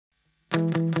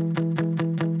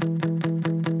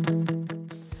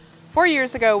4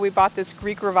 years ago, we bought this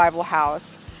Greek Revival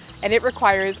house, and it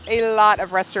requires a lot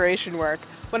of restoration work.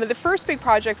 One of the first big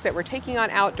projects that we're taking on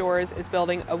outdoors is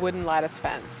building a wooden lattice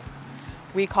fence.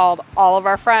 We called all of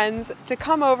our friends to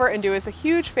come over and do us a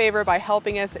huge favor by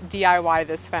helping us DIY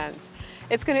this fence.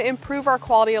 It's going to improve our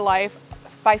quality of life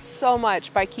by so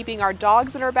much by keeping our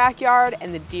dogs in our backyard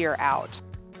and the deer out.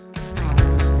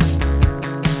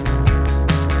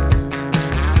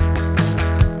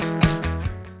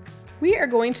 We are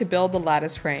going to build the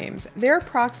lattice frames. They're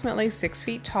approximately 6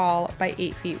 feet tall by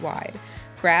 8 feet wide.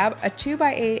 Grab a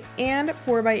 2x8 and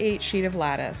 4x8 sheet of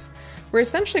lattice. We're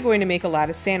essentially going to make a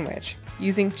lattice sandwich.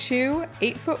 Using two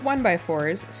 8-foot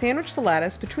 1x4s, sandwich the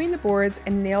lattice between the boards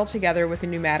and nail together with a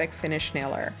pneumatic finish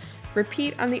nailer.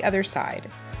 Repeat on the other side.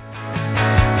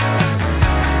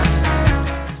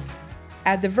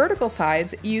 Add the vertical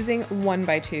sides using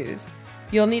 1x2s.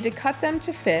 You'll need to cut them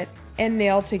to fit and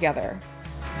nail together.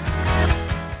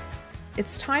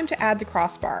 It's time to add the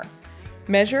crossbar.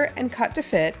 Measure and cut to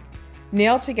fit,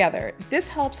 nail together. This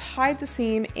helps hide the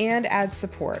seam and add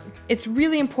support. It's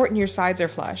really important your sides are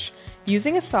flush.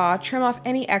 Using a saw, trim off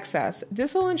any excess.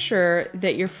 This will ensure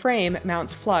that your frame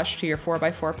mounts flush to your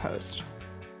 4x4 post.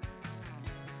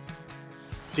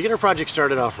 To get our project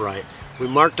started off right, we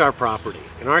marked our property.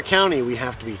 In our county, we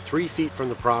have to be 3 feet from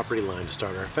the property line to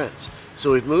start our fence.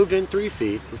 So we've moved in 3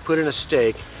 feet, we put in a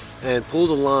stake, and pulled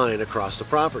a line across the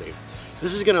property.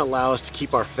 This is going to allow us to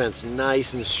keep our fence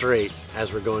nice and straight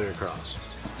as we're going across.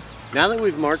 Now that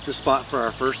we've marked the spot for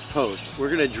our first post, we're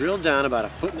going to drill down about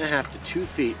 1.5 feet to 2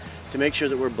 feet to make sure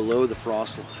that we're below the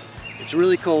frost line. It's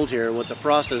really cold here, and what the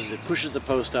frost does is it pushes the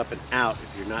post up and out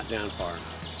if you're not down far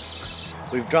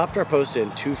enough. We've dropped our post in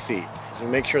 2 feet, so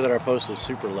make sure that our post is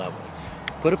super level.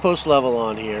 Put a post level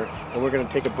on here, and we're going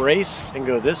to take a brace and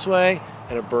go this way,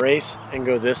 and a brace and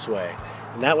go this way.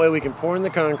 And that way we can pour in the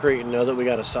concrete and know that we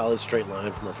got a solid straight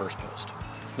line from our first post.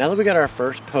 Now that we got our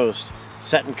first post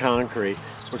set in concrete,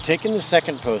 we're taking the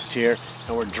second post here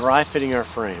and we're dry fitting our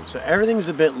frame. So everything's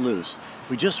a bit loose.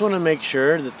 We just want to make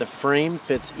sure that the frame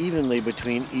fits evenly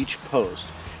between each post.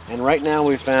 And right now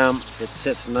we found it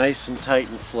sits nice and tight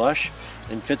and flush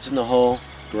and fits in the hole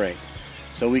great.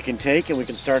 So we can take and we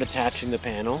can start attaching the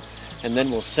panel, and then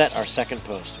we'll set our second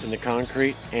post in the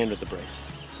concrete and with the brace.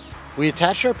 We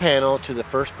attached our panel to the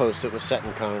first post that was set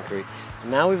in concrete, and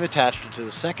now we've attached it to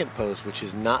the second post, which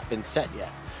has not been set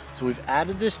yet. So we've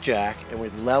added this jack and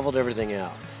we've leveled everything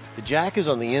out. The jack is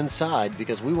on the inside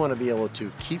because we want to be able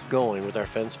to keep going with our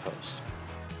fence posts.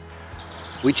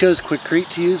 We chose Quikrete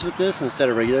to use with this instead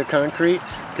of regular concrete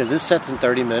because this sets in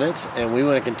 30 minutes and we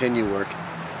want to continue working.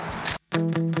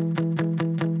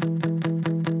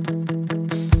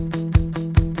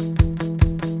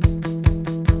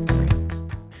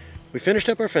 We finished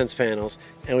up our fence panels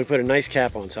and we put a nice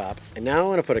cap on top, and now I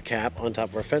want to put a cap on top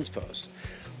of our fence post.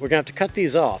 We're going to have to cut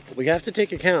these off, but we have to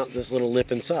take account this little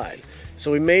lip inside.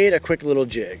 So we made a quick little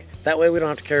jig. That way we don't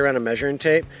have to carry around a measuring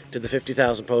tape to the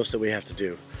 50,000 posts that we have to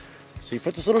do. So you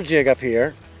put this little jig up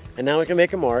here, and now we can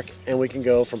make a mark and we can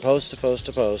go from post to post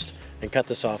to post and cut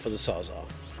this off with a Sawzall.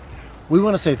 We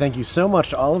want to say thank you so much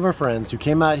to all of our friends who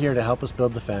came out here to help us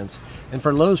build the fence, and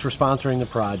for Lowe's for sponsoring the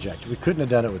project. We couldn't have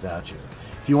done it without you.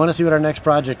 If you want to see what our next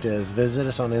project is, visit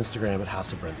us on Instagram at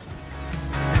House of Brinson.